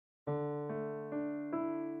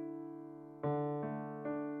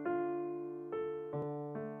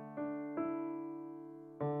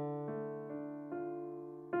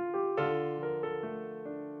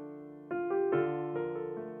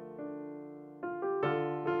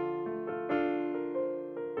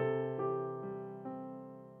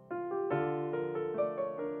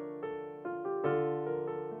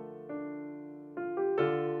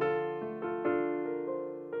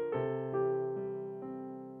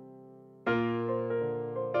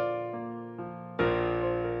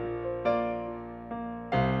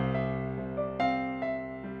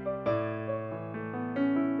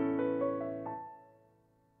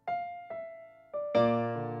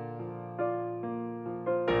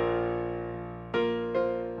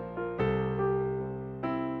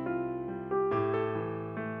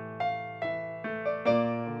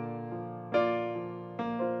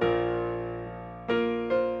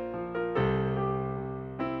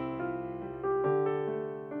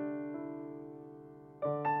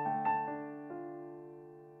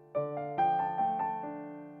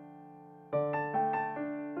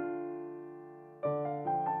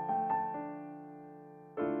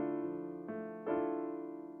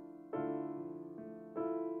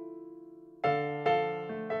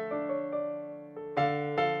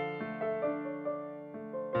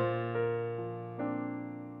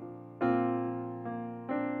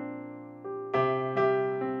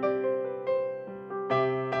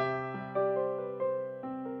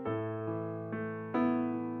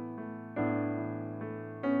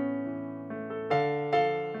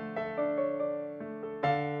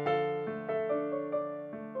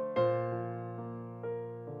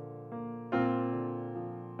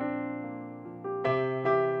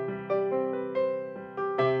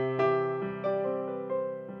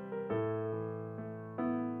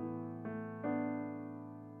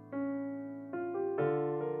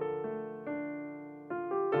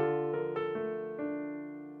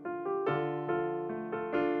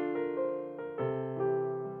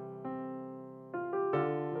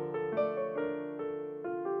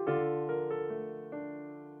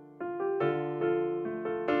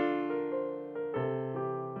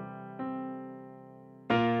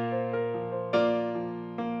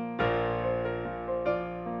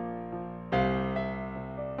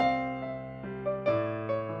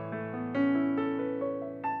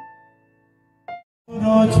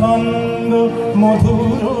ছন্দ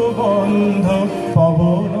মধুর গন্ধ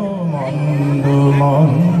পবন মন্দ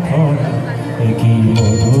মন্থন কি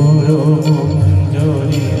মধুর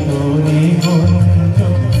গুঞ্জরি তরি গুঞ্জ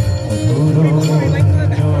মধুর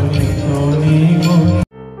গুঞ্জরি তরি গুঞ্জ।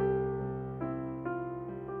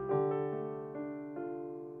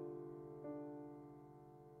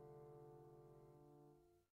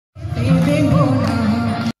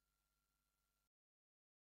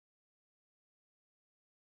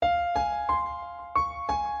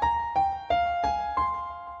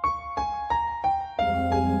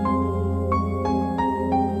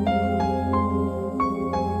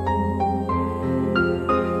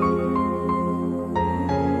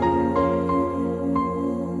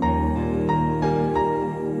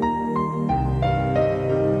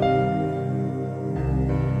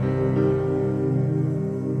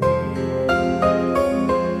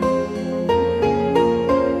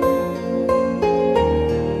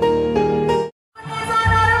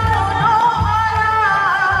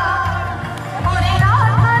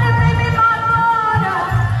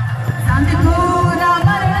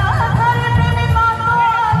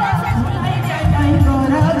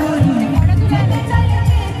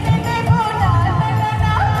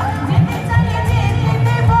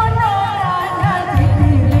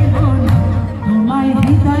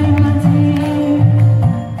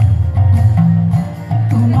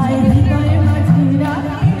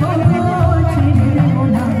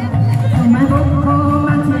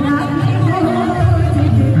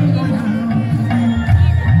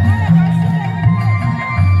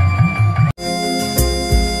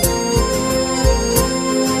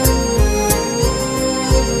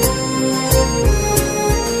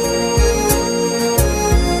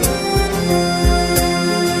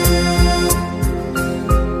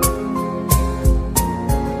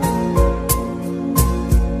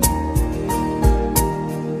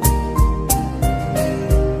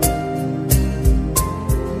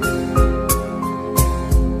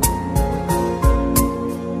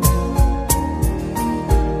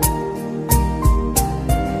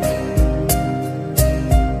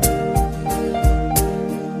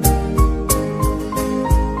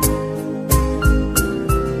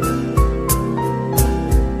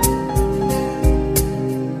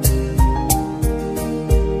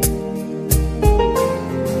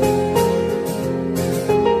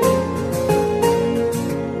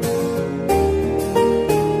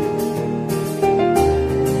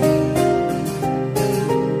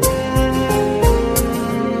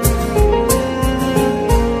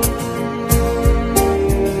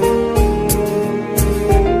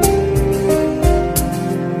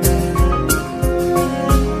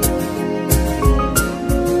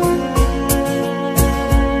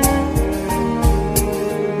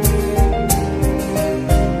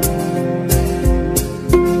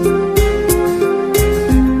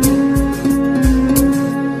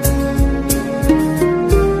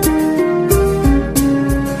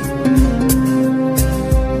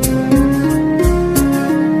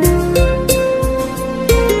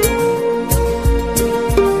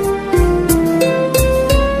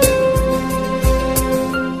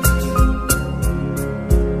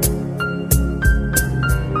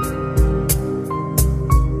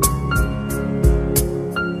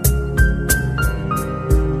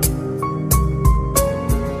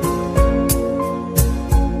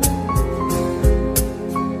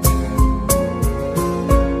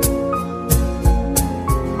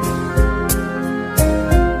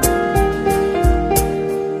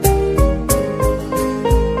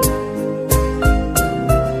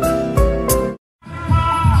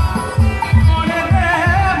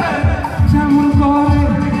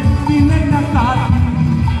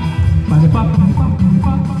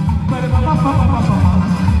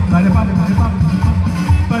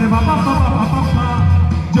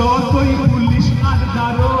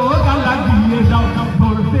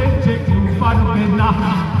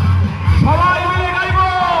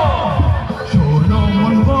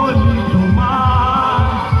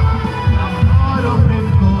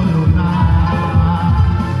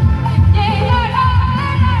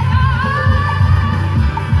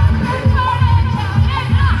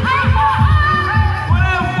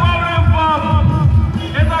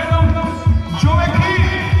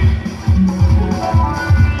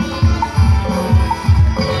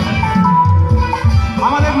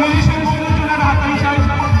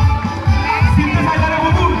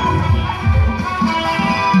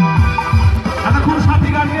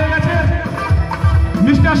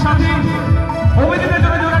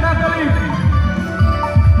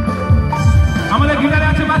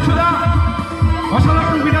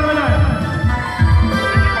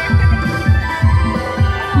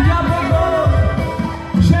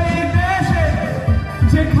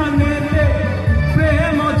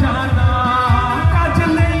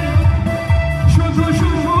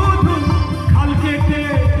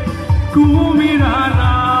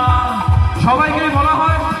 মিরানা সবাইকে বলা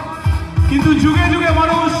হয়, কিন্তু যুগে যুগে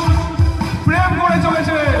মানুষ প্রেম করে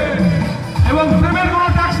চলেছে এবং প্রেমের কোনো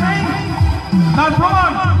ট্যাক্স নেই। তার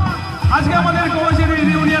প্রমাণ আজকে আমাদের কলেজের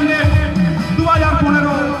রিউনিয়ন ডে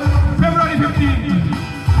 2015 ফেব্রুয়ারি 15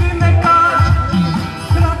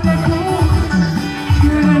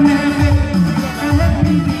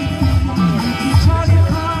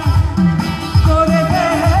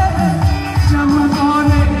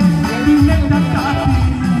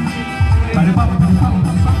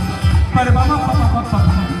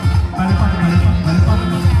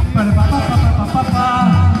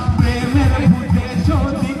 প্রেমের ভূতে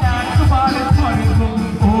যদি একবার ধরে গো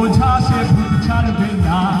ওঝা সে ভূত ছাড়বে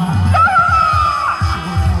না।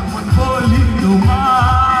 বলি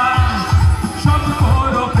তোমার সব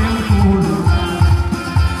করো প্রেম করো,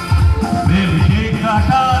 প্রেমকে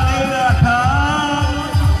কাটালে রাখা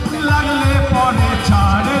লাগলে পরে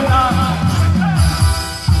ছাড়ে না।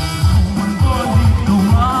 বলি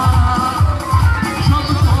তোমার সব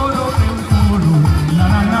করো প্রেম করো, না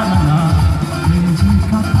না না না না, প্রেমকে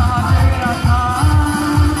কাটালে রাখা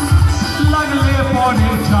লাগলে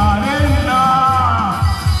পরে ছাড়ে না।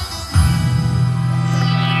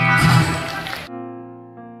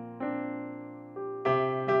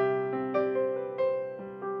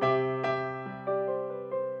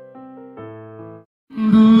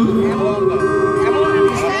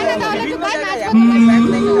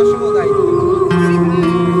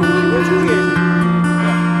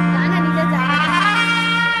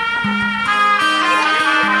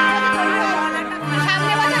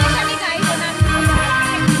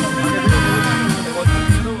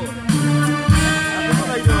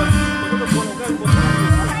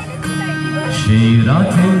 সেই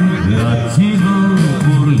রাতে রাত ছিল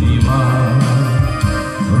পূর্ণিমা,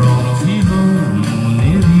 রং ছিল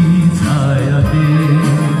মনেরই ছায়াতে।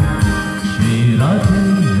 সেই রাতে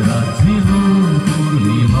রাত ছিল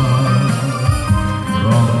পূর্ণিমা,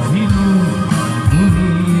 রং ছিল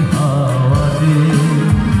ফাল্গুনি হাওয়াতে।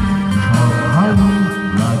 সব ভালো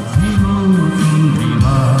লাগছিল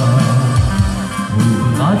চন্দ্রিমা, ফুল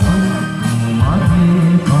গাছে তোমাকে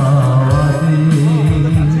পাওয়াতে।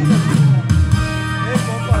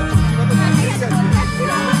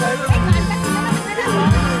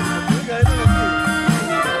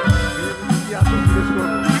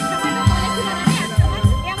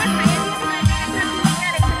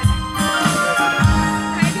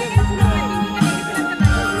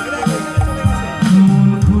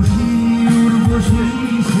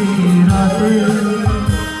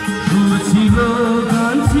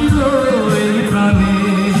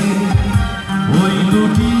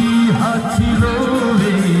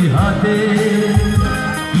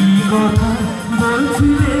 কি কথা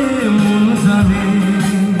বলছিলে মন জানে,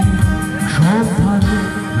 সব ভালো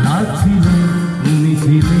লাগছিল তুমি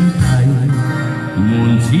ছিলে তাই, মন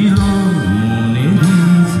ছিল মনেরই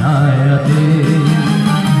ছায়াতে।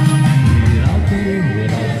 রাতে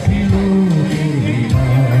রাত ছিল পূর্ণিমা,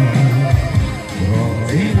 রং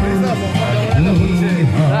ছিল ফাল্গুনি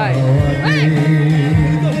হাওয়াতে।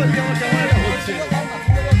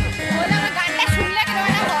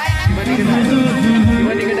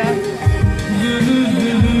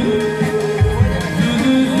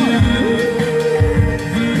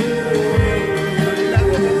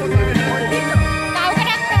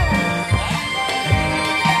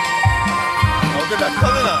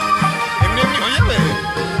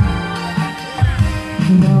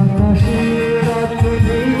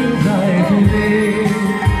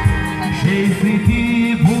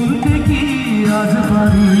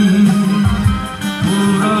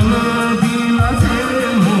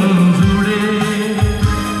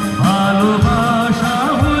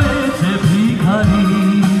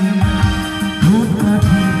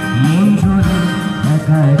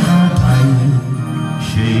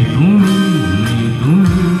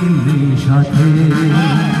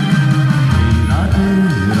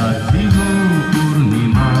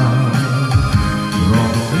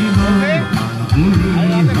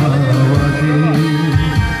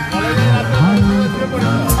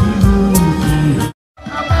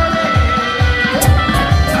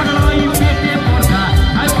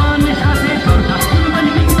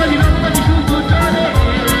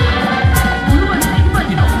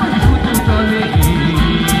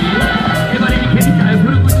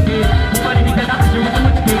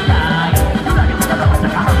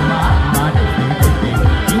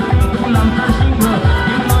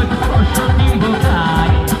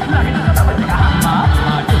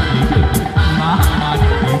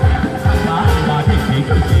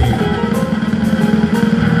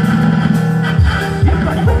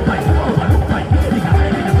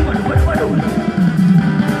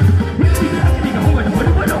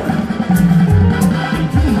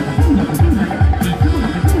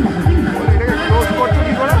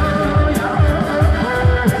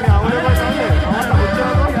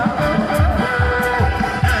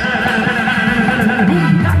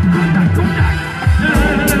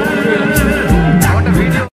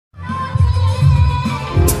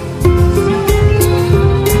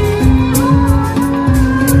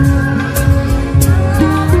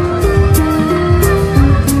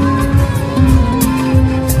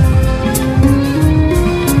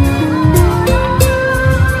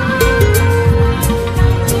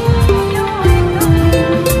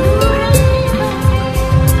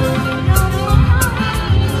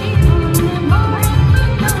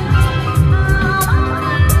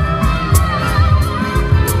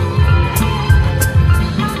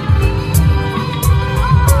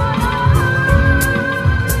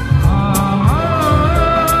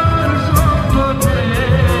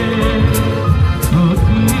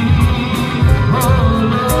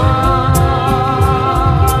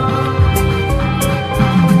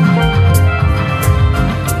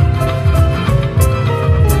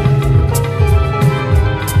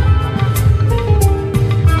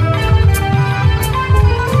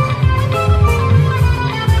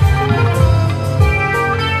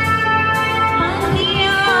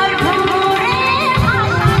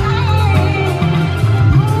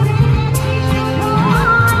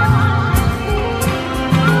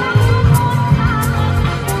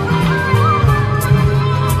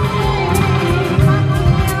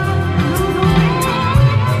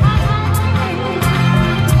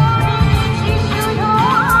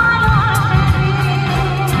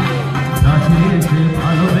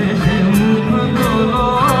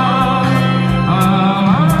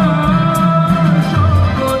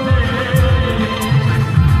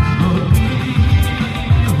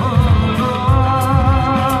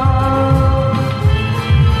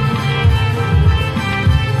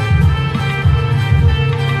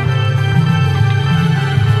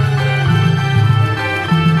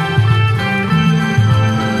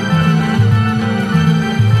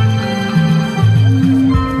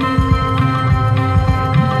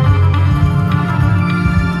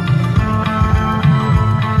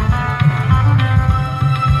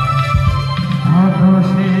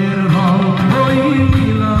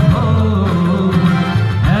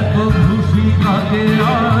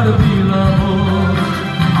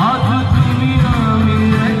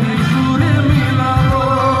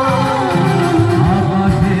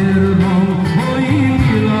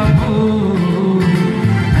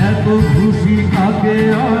 তাকে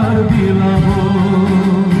আর বিলাবো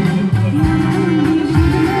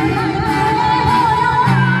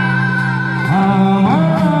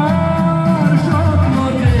আমার স্বপ্ন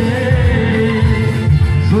যে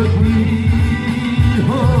সত্যি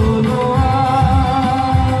হলো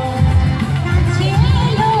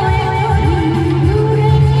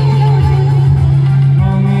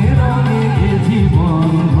রঙে রঙে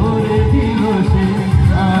জীবন ভরে দিল সে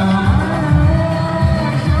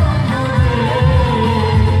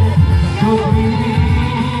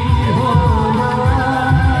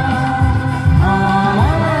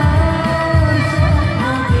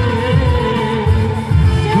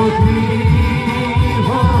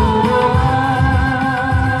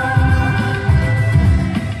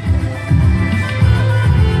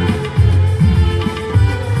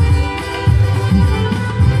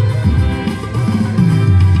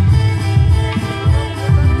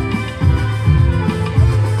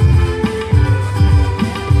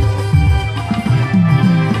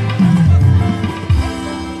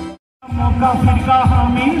फिर कहाँ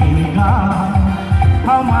मिलेगा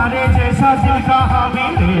हमारे जैसा दिल कहाँ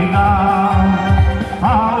मिलेगा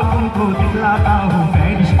आओ तुमको दिखलाता हूँ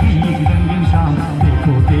पेरिस की रंगीन शाम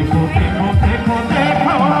देखो देखो देखो देखो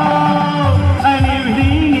देखो an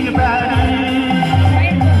evening in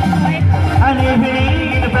Paris an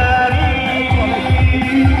evening in Paris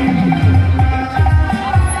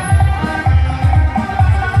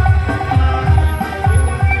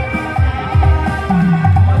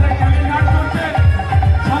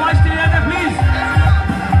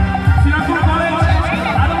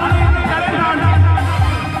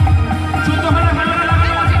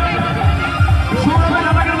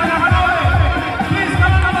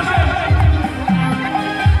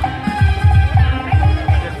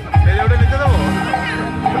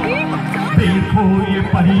देखो ये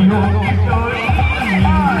परियों की टोली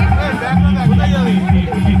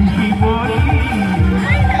जिनकी बोली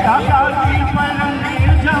काका की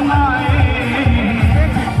पलंगे जमाए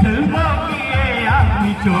दिलों की ये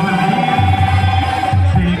आदमी चोली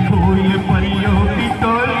देखो ये परियों की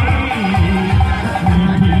टोली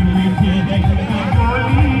मीठी मीठी जिनकी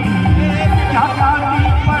बोली काका की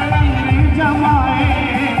पलंगे जमाए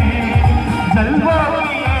दिलों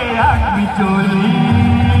की ये आदमी चोली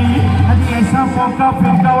ऐसा मौका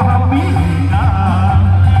फिर कहाँ मिलेगा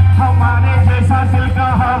हमारे जैसा दिल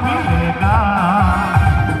कहाँ मिलेगा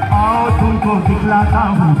आओ तुमको दिखलाता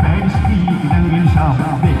हूँ पेरिस की रंगीन शाम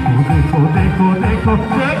देखो देखो देखो देखो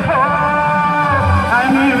देखो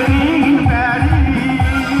an evening in Paris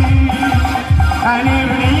an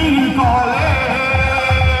evening in college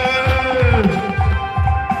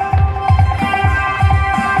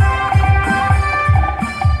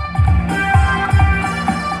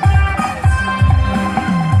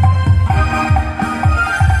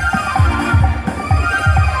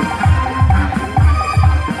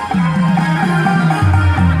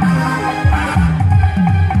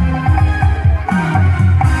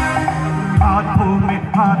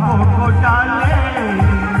हाथों को डाले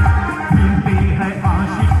फिरते हैं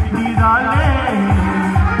आशिक निराले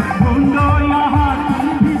ढूंढो यहाँ तुम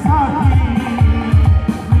भी साथी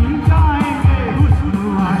मिल जाएंगे हुस्न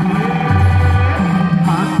वाले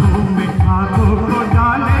हाथों को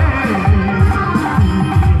डाले फिरते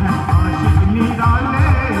हैं आशिक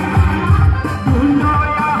निराले ढूंढो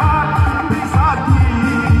यहाँ तुम भी साथी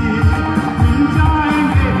मिल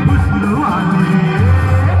जाएंगे हुस्न वाले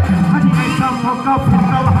मौका फिर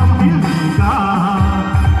कहाँ मिलेगा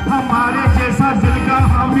हमारे जैसा दिल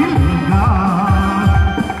कहाँ मिलेगा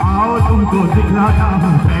आओ तुमको दिखलाता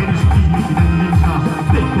हूँ पेरिस की रंगीन शाम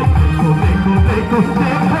देखो देखो देखो देखो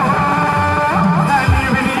देखो an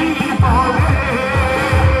evening in Paris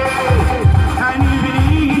an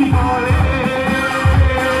evening in Paris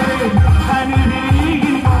an evening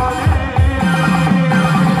in Paris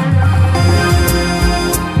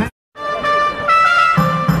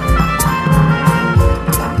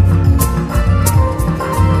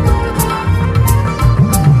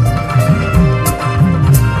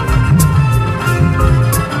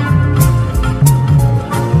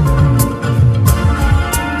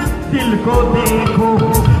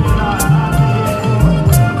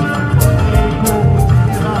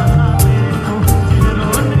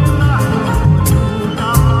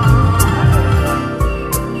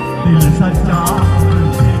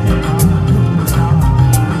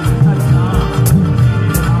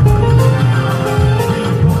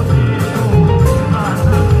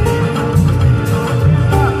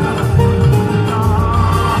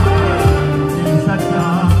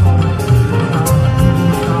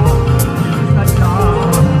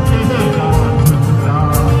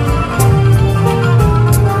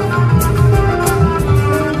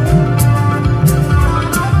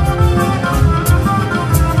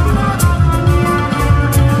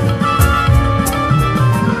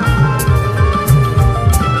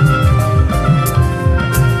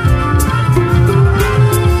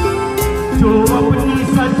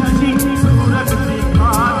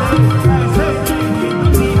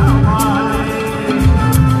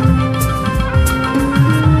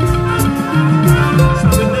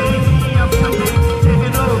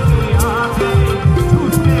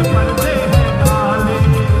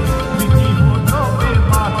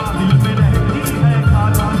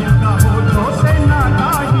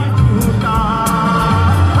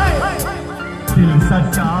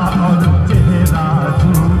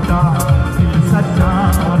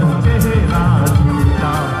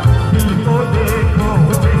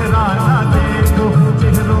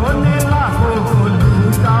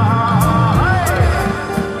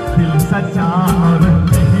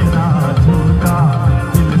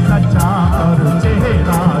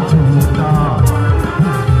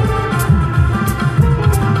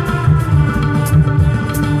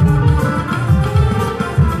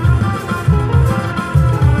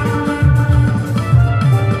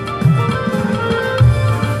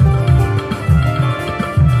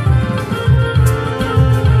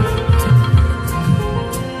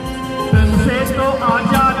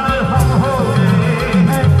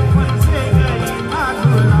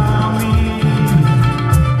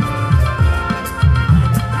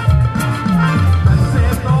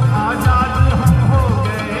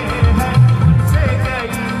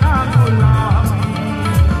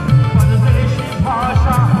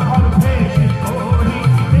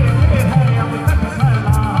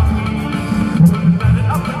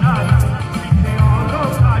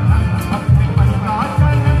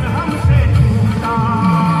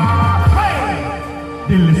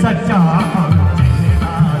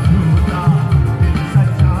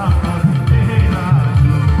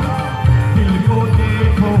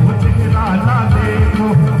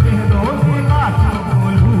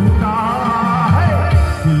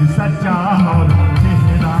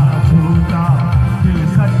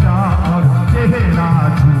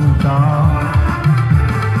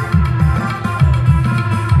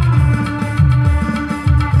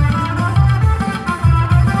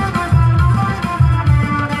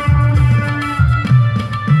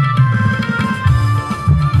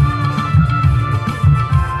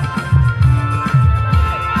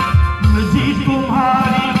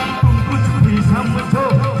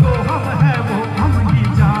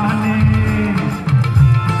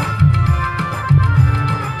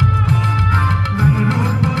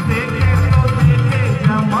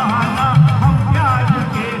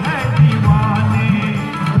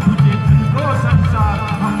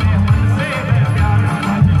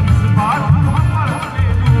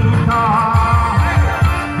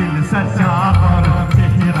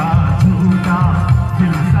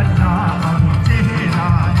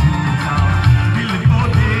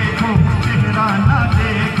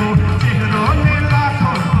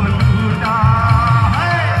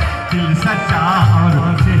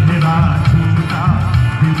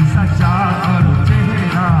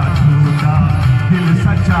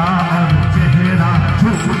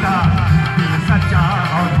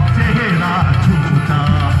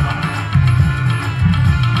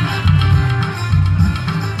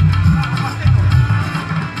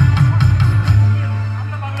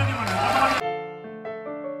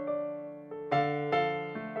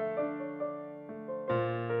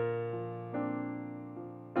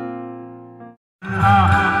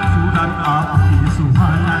अल्लाह सूरत आपकी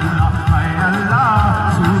सुभान अल्लाह हाय अल्लाह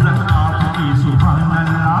सूरत आपकी सुभान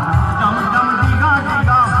अल्लाह दम दम दिगा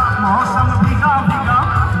दिगा मौसम भिगा भिगा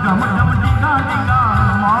दम दम दिगा दिगा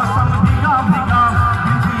मौसम भिगा भिगा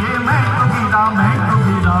ये मैं तो गिरा मैं तो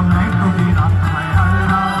गिरा मैं तो गिरा हाय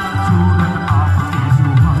अल्लाह सूरत आपकी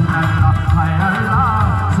सुभान अल्लाह हाय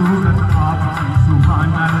अल्लाह सूरत आपकी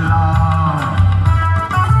सुभान अल्लाह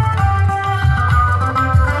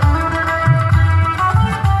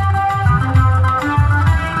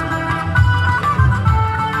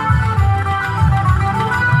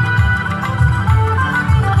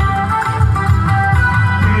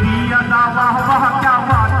वाह वाह क्या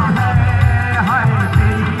बात है हाय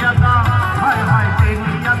तेरी अदा हाय हाय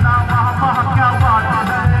तेरी अदा वाह वाह क्या बात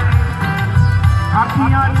है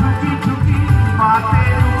अखियां झुकी झुकी बातें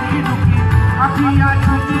रुकी रुकी अखियां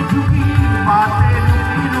झुकी झुकी बातें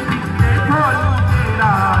रुकी रुकी देखो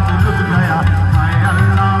तेरा लुट गया हाय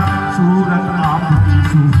अल्लाह सूरत आपकी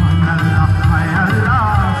सुभान अल्लाह हाय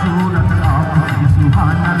अल्लाह सूरत आपकी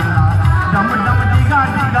सुभान अल्लाह दम दम दिगा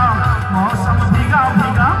दिगा मौसम भिगा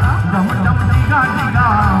भिगा दम दम दिगा दिगा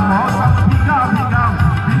मौसम भिगा भिगा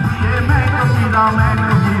ये मैं तो गिरा मैं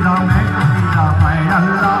तो गिरा मैं तो गिरा हाय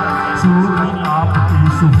अल्लाह सूरत आपकी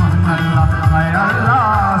सुभान अल्लाह हाय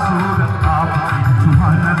अल्लाह सूरत आपकी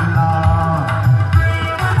सुभान अल्लाह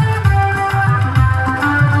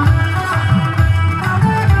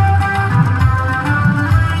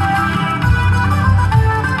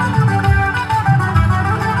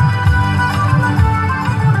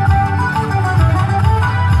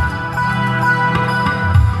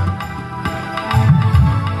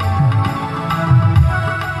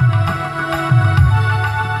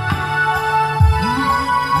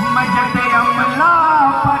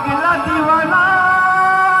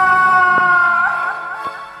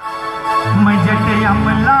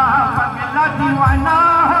अमला पगला दीवाना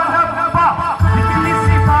रब्बा इतनी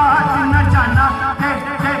सी बात न जाना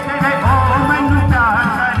ओ मैनू प्यार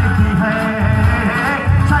करती है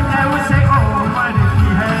सजे उसे ओ मरती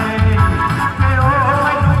है ओ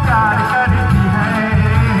मैनू प्यार करती है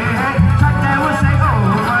सजे उसे ओ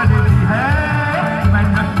मरती है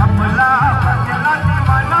मैनू अमला पगला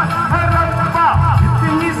दीवाना रब्बा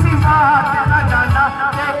इतनी सी बात न जाना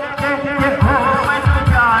ओ मैनू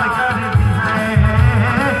प्यार करती है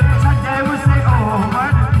सजे उसे ओ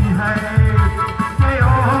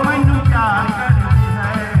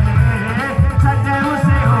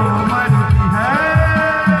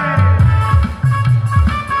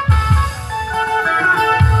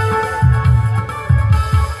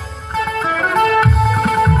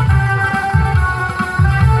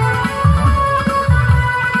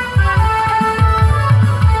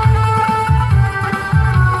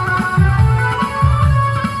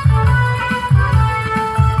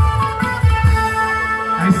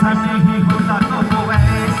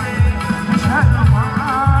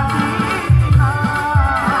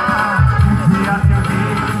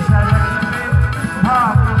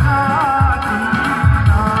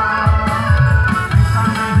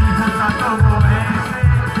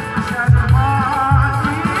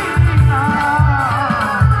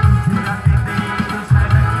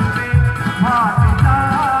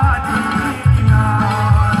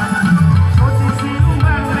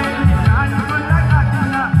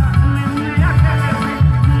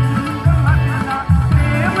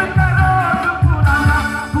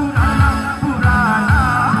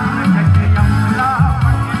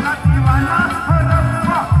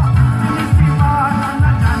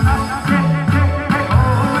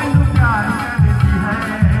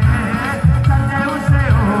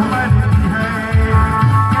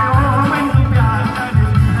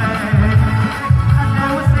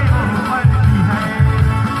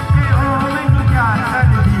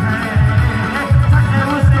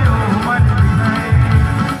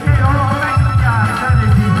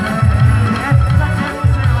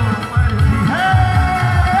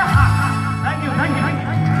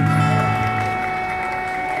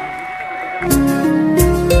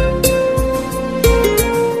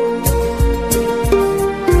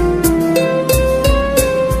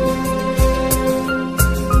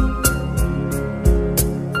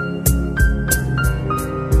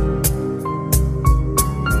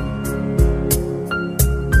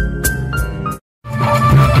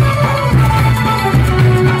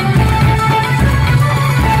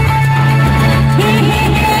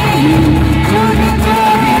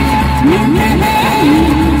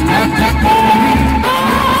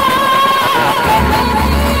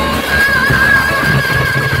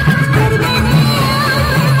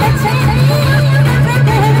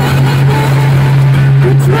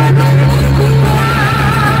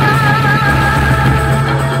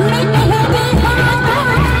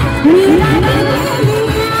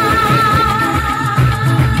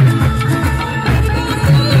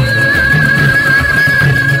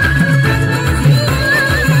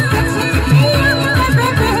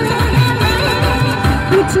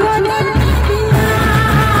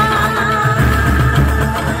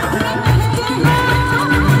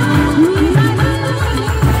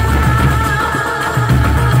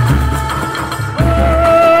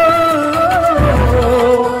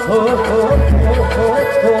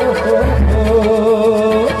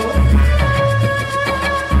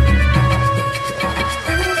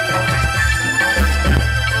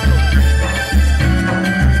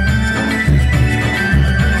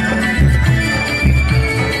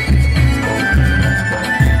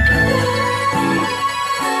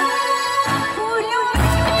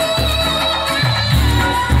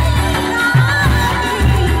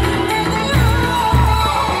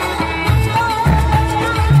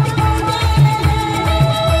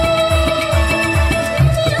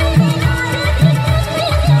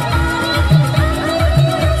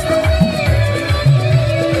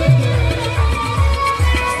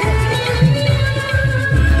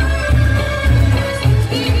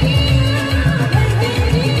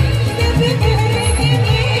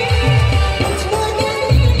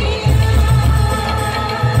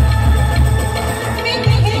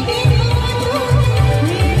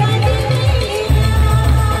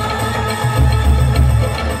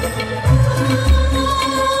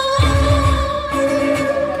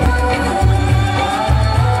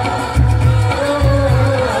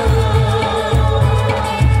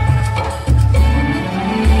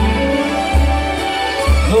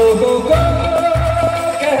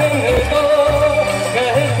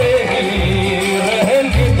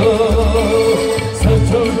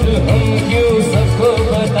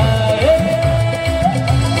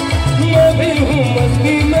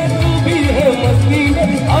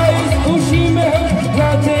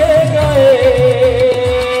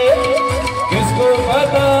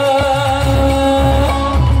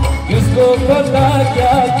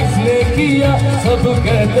क्या किसने किया, सब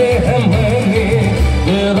कहते हैं मैंने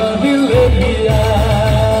तेरा दिल ले लिया।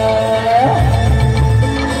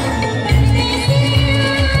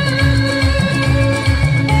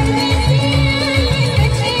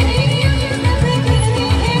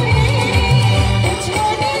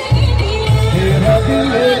 तेरा दिल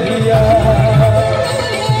ले लिया,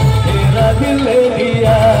 तेरा दिल ले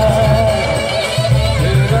लिया,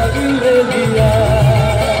 तेरा दिल ले लिया,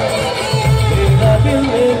 तेरा दिल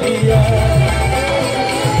ले लिया,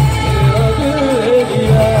 तेरा दिल ले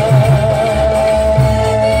लिया।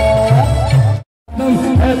 तुम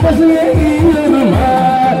है बस यही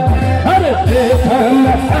अरमान, हर देखा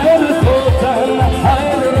न हर सोचा न हर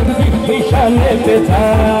निशाने पे था,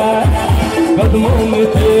 कदमों में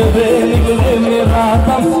तेरे निकले मेरा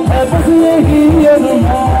दम, है बस यही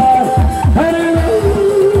अरमान। हर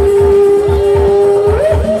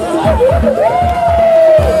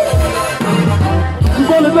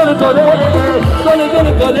गोले गोले गोले गोले गोले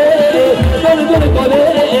गोले गोले गोले गोले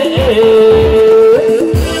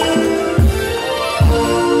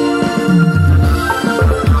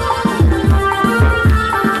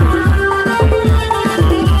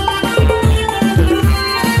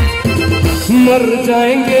मर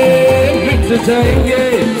जाएंगे मिट जाएंगे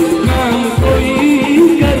काम कोई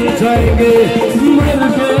कर जाएंगे, मर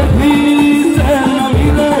के भी सहन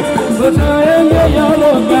मिले बजाएंगे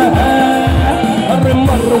यारों का है। अरे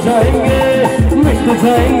मर जाएंगे मिट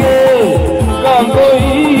जाएंगे काम कोई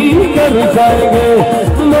कर जाएंगे,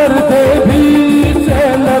 मर के भी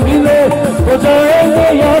सहन मिले बजाएंगे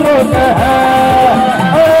यारों का है।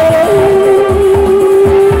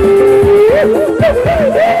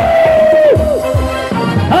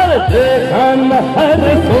 देखा न हर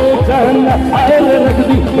सोचा न हर रख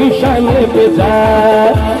दी निशाने पे जा,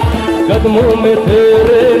 कदमों में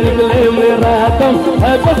तेरे निकले मेरा दम,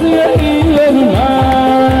 है बस यही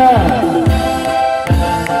अरमान।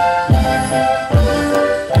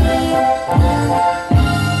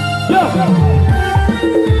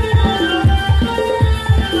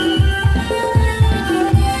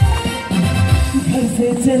 घर से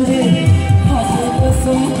चले हाथों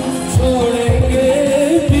कसम छोड़ेंगे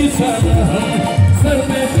सर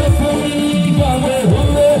पे कफन बांधे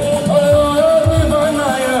हुए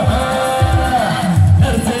बनाया है,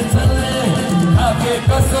 घर से चले आगे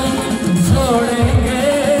कसम छोड़ेंगे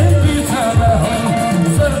बिछाना हम,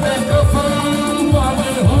 सर पे कफन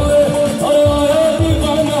बांधे हुए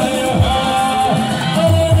बनाया है।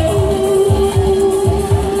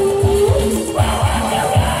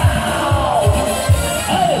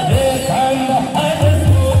 देखा न अरे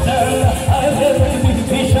सोचा न अरे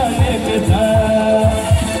निशाने पे था,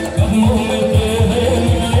 कदमों में तेरे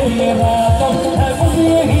निकले मेरा दम, है बस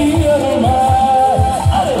यही अरमान।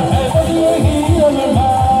 अरे है बस यही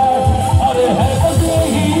अरमान, अरे है बस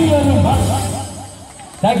यही अरमान।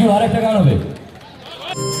 Thank you. आरेक गाना হবে।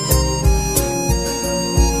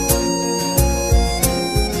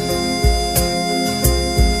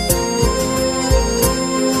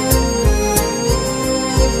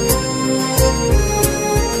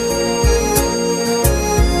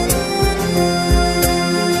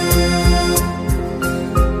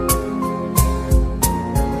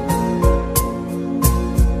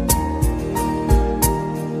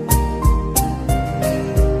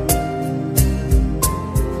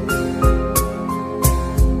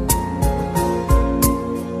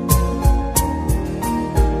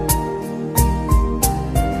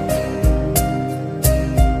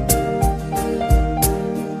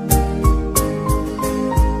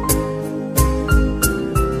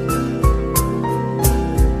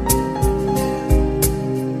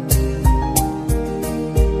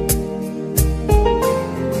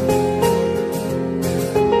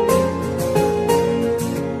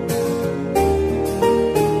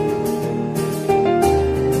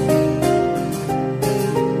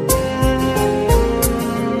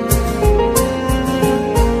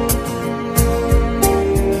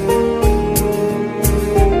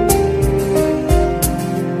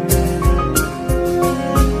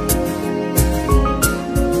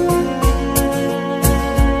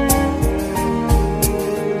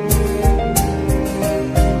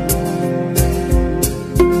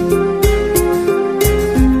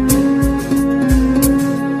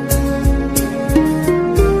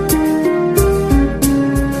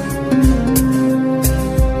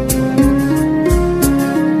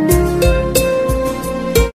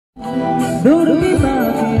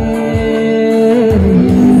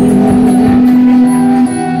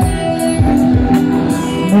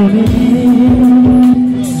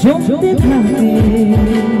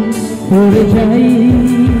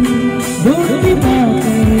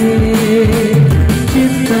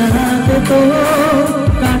 তো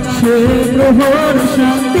কাছে প্রহর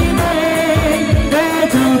শান্তি নেই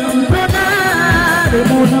যন্ত্রণার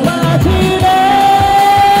মন মাঝি রে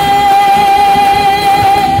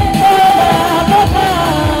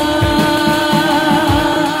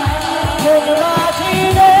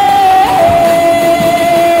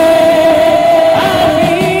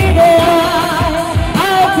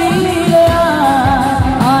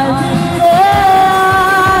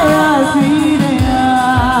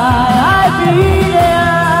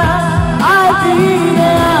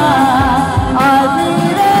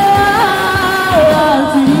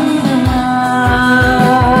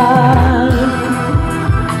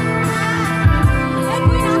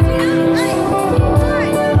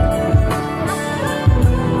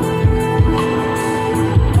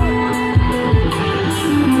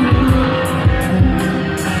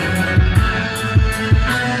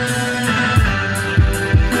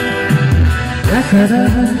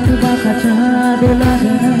Sarang baka chad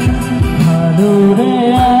lage bhalo re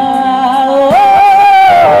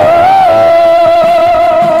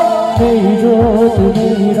ei jo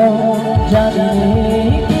tumira jani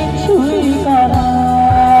kichui kara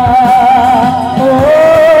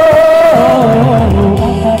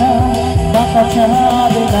baka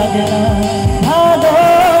chad lage bhalo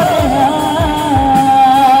re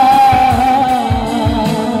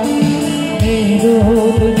ei jo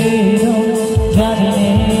tumira জানে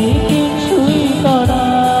কিছুই করা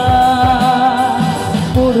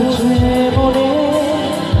পড়ছে মনে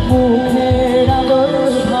মুখের আদর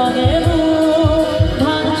ভাঙে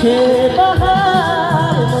ভাঙছে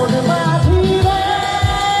পাহাড় মন মাঝি রে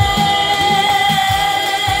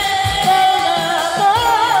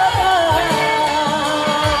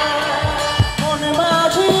মন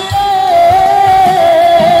মাঝি রে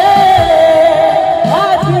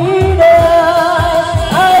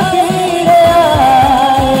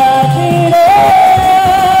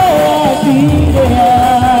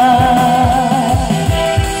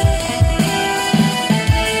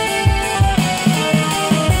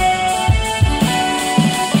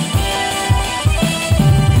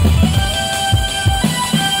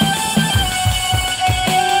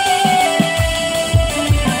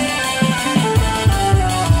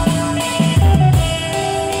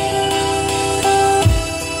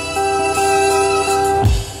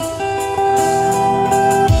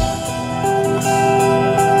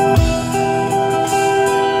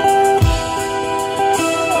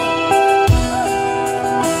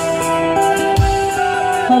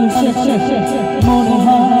মনে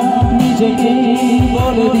হয় নিজেকে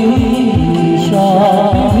বলে দিই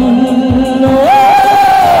সব ভুল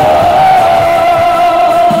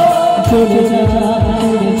চলে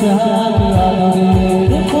যা আলোর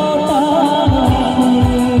ফোটানো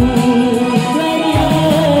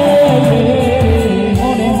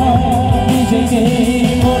মনে হয় নিজেকে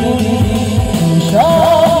বলে দিই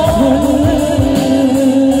সব ভুল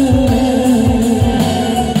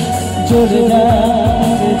চলে যা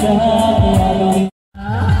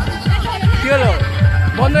কি হলো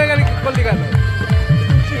বন্ধ হয়ে গেল বলতে গেল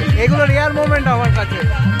এগুলো রিয়ার মোমেন্ট আমার কাছে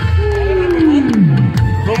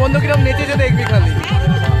প্রবন্ধ কিরম নেচেছে দেখবি খালি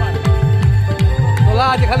তোলা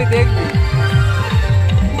আছে খালি দেখবি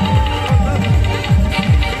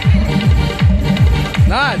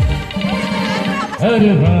নাচ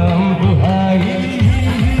अरे राम भाई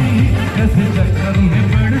कैसे चक्कर में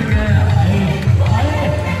पड़ गया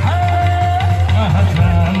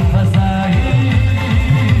जान फसाई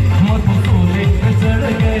मत सोले चढ़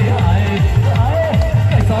गया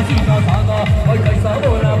कैसा सीधा साधा और कैसा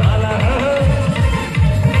बोला भाला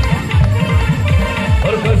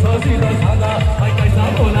और कैसा सीधा साधा और कैसा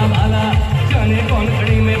बोला भाला जाने कौन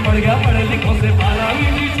घड़ी में पड़ गया पढ़े लिखों से पाला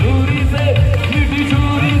मीठी छुरी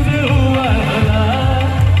से हुआ भला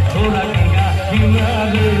छोड़ा गंगा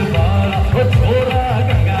किनारे वाला छोड़ा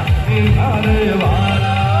गंगा किनारे वाला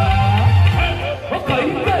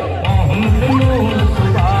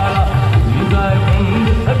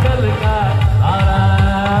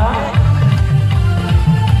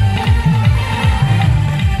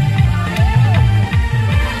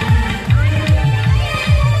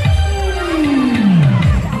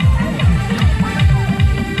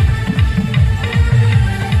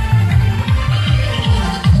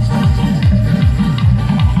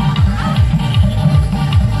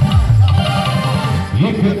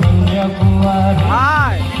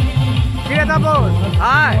হাই কিরে তাপস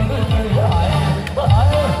হাই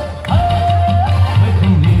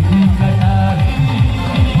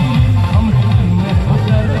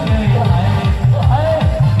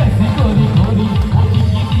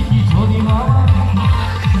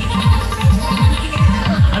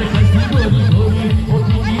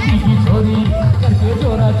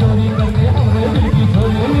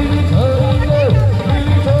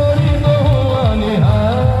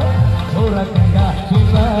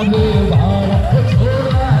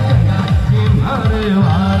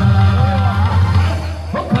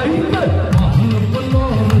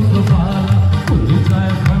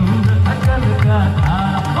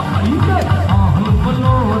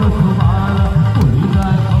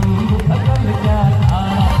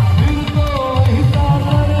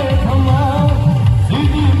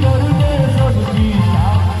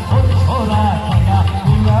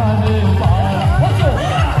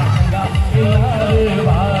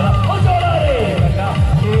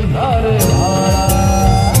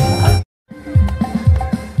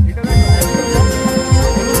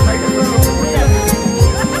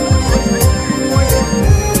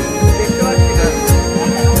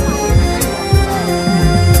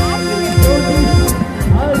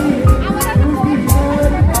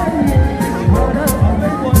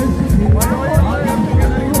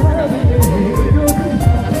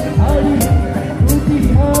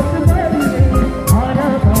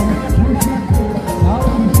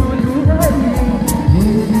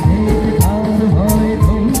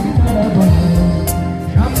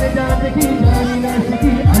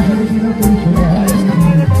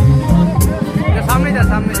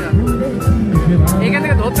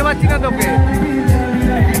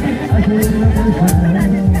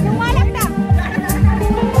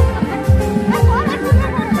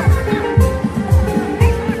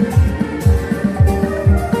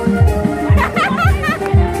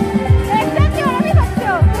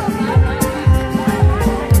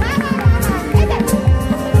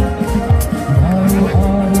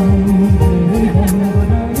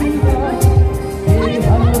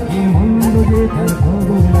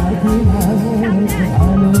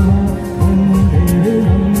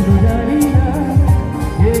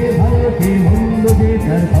সে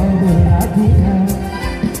তার খবর রাখি না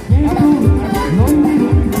কিন্তু নন্দিনী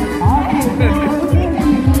আগে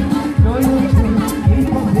রয়েছে এই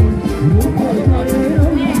পথে রূপে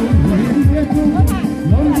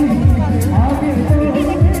নন্দিনী আগে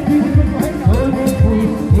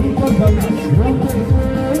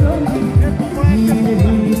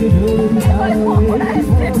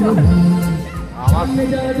সামনে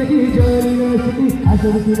যা দেখি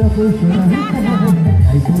আসল কিনা শোনা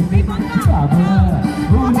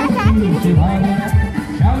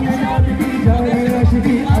সামনে যা দেখি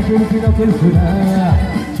আসল কিনা শোনা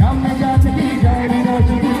সামনে যা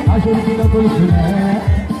দেখি আসল কিনা শোনা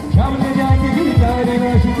সামনে যা দেখি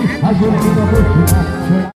আসল কিনা শোনা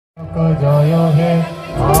জয় হে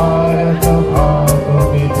भारत भाग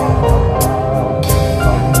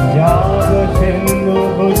पंजाब सिंधु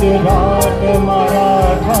गुजरात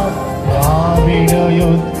मराठा द्राविड़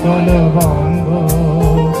उत्कल बंग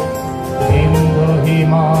सिंधु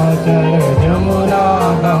हिमाचल यमुना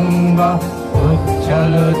गंगा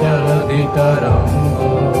उच्छल जलधि तरंग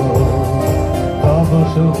तब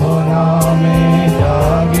शुभ नामे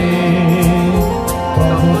जागे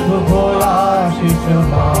तब शुभ आशीष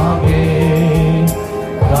मागे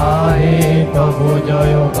गाहे तब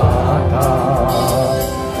जय गाथा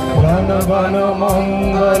गण गण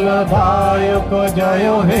मंगल दायक जय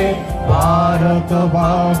हे भारत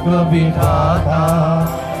भाग्य विधाता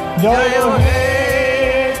जय हे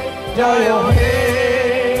जय हे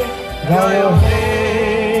जय हे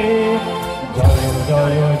जय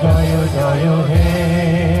जय जय जय हे